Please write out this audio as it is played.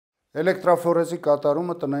Էլեկտրաֆորեզի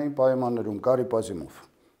կատարումը տնային պայմաններում Կարիպազիմով։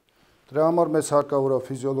 Դրա համար մեզ հարկավոր է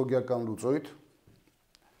ֆիզիոլոգիական լուծույթ,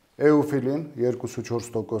 էուֆիլին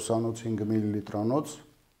 2,4%-անոց 5 մլ-անոց,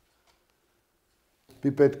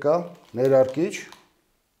 պիպետկա, ներարկիչ,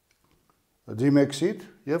 դիմեքսիդ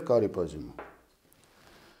և կարիպազիմում։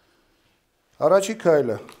 Առաջի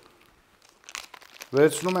քայլը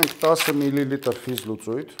վերցնում ենք 10 մլ ֆիզ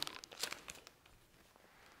լուծույթ,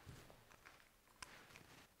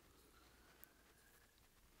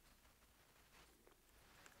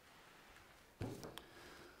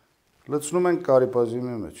 լցնում ենք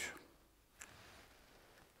կարիպազիմի մեջ։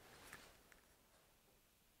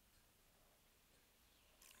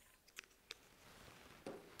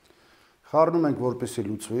 Խառնում ենք, որպեսզի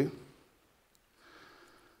լուծվի։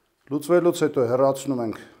 Լուծվելուց հետո հեռացնում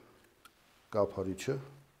ենք կափարիչը,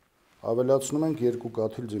 ավելացնում ենք 2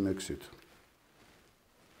 կաթիլ դիմեքսիդ։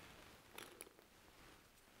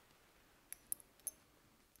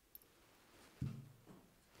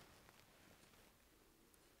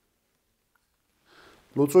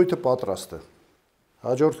 Լուծույթը պատրաստ է։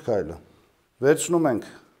 Հաջորդ քայլը։ Վերցնում ենք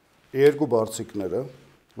 2 բարձիկները,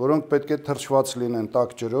 որոնք պետք է թրջված լինեն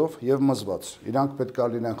տաք ջրով և մզված։ Իրանք պետք է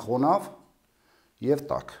լինեն խոնավ և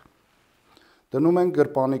տաք։ Դնում ենք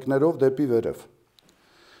գրպանիկներով դեպի վերև։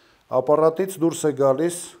 Ապարատից դուրս է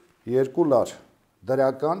գալիս 2 լար,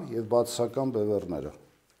 դրական և բացասական բևեռները։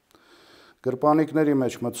 Գրպանիկների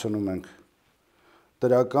մեջ մտցնում ենք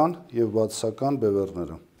դրական և բացասական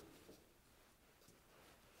բևեռները։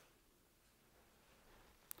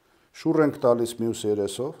 Շուռ ենք տալիս մյուս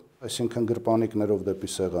երեսով, այսինքն գրպանիկներով դեպի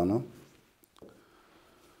սեղանը։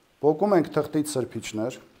 Պոկում ենք թղթից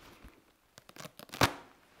սրբիչներ։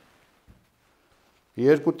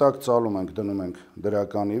 2 տակ ծալում ենք դնում ենք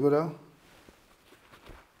դրականի վրա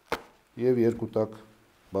և 2 տակ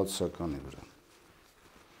բացասականի վրա։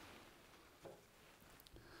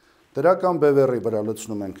 Դրական բևեռի վրա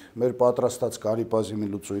լցնում ենք մեր պատրաստած կարիպազիմի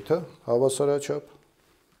լուծույթը հավասարաչափ,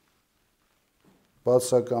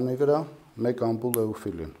 բացասականի վրա 1 ամպուլ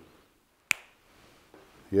էուֆիլին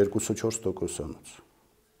 2,4%-անոց,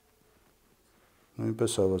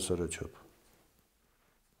 նույնպես հավասարաչափ։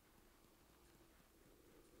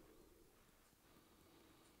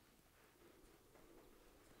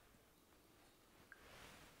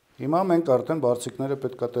 Հիմա մենք արդեն բարձիկները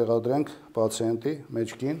պետք է տեղադրենք պացիենտի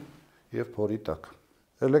մեջքին և փորի տակ։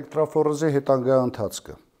 Էլեկտրաֆորեզի հետագա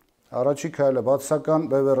ընթացքը։ Առաջի քայլը բացասական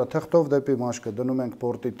բևեռը թղթով դեպի մաշկը դնում ենք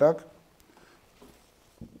պորտի տակ,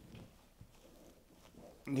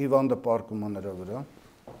 հիվանդը պառկում է նրա վրա։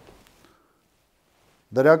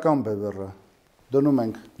 Դրական բևեռը դնում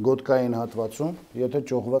ենք գոտկային հատվածում, եթե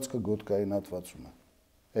ճողվածքը գոտկային հատվածում է,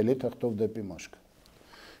 էլի թղթով դեպի մաշկը։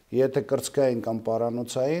 Եթե կրծքային կամ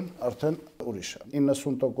պարանոցային, արդեն ուրիշ է։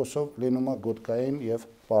 90%-ով լինում է գոտկային և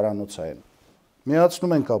պարանոցային։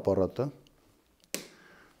 Միացնում ենք ապարատը։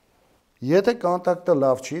 Եթե կոնտակտը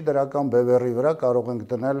լավ չի, դրական բևեռի վրա կարող ենք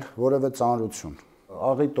դնել որևէ ծանրություն,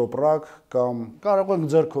 աղի տոպրակ կամ կարող ենք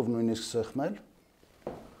ձեռքով նույնիսկ սեղմել։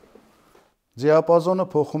 Դիապազոնը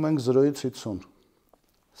փոխում ենք 0-ից 50,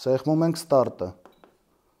 սեղմում ենք ստարտը,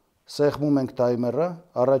 սեղմում ենք թայմերը,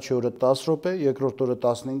 առաջի օրը 10 րոպե, երկրորդ օրը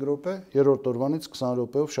 15 րոպե, երրորդ օրվանից 20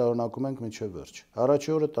 րոպեով շարունակում ենք մինչև վերջ։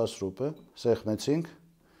 Առաջի օրը 10 րոպե, սեղմեցինք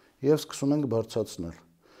և սկսում ենք բարձրացնել։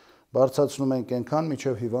 Բարձրացնում ենք այնքան,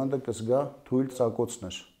 մինչև հիվանդը կզգա թույլ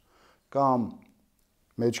ծակոցներ, կամ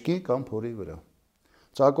մեջքի, կամ փորի վրա։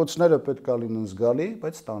 Ծակոցները պետք է լինեն զգալի,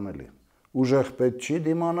 բայց տանելի։ Ուժեղ պետք չի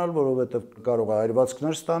դիմանալ, որովհետև կարող է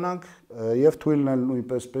այրվածքներ ստանանք, և թույլն էլ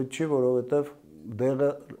նույնպես պետք չի, որովհետև դեղը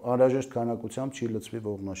անհրաժեշտ քանակությամբ չի լցվի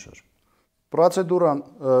ողնաշար։ Պրոցեդուրան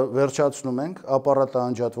վերջացնում ենք, ապարատը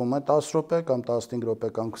անջատվում է 10 րոպե կամ 15 րոպե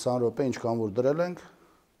կամ 20 րոպե, ինչքան որ դրել ենք,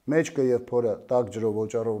 մեջքը և փորը տաք ջրով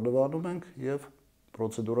օճառով լվանում ենք և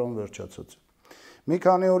պրոցեդուրան վերջացած է։ Մի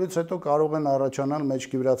քանի օրից հետո կարող են առաջանալ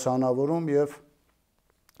մեջքի վրա ցանավորում և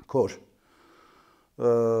քոր։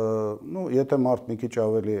 Եթե մարդ մի քիչ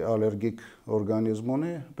ավելի ալերգիկ օրգանիզմ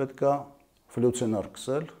ունի, պետք է ֆլուցինար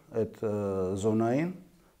քսել այդ զոնային,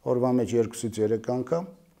 օրվա մեջ 2-ից 3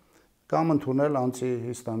 անգամ, կամ ընդունել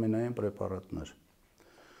անտիհիստամինային պրեպարատներ։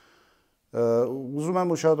 Ուզում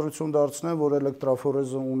եմ ուշադրություն դարձնել, որ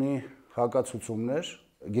էլեկտրաֆորեզը ունի հակացուցումներ,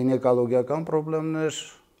 գինեկոլոգիական պրոբլեմներ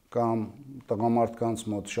կամ տղամարդկանց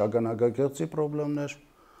մոտ շագանակագեղձի պրոբլեմներ,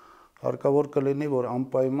 հարկավոր կլինի, որ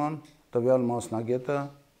անպայման տվյալ մասնագետը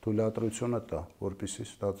թույլատրությունը տա, որպեսզի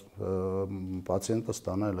պացիենտը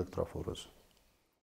ստանա էլեկտրաֆորեզ։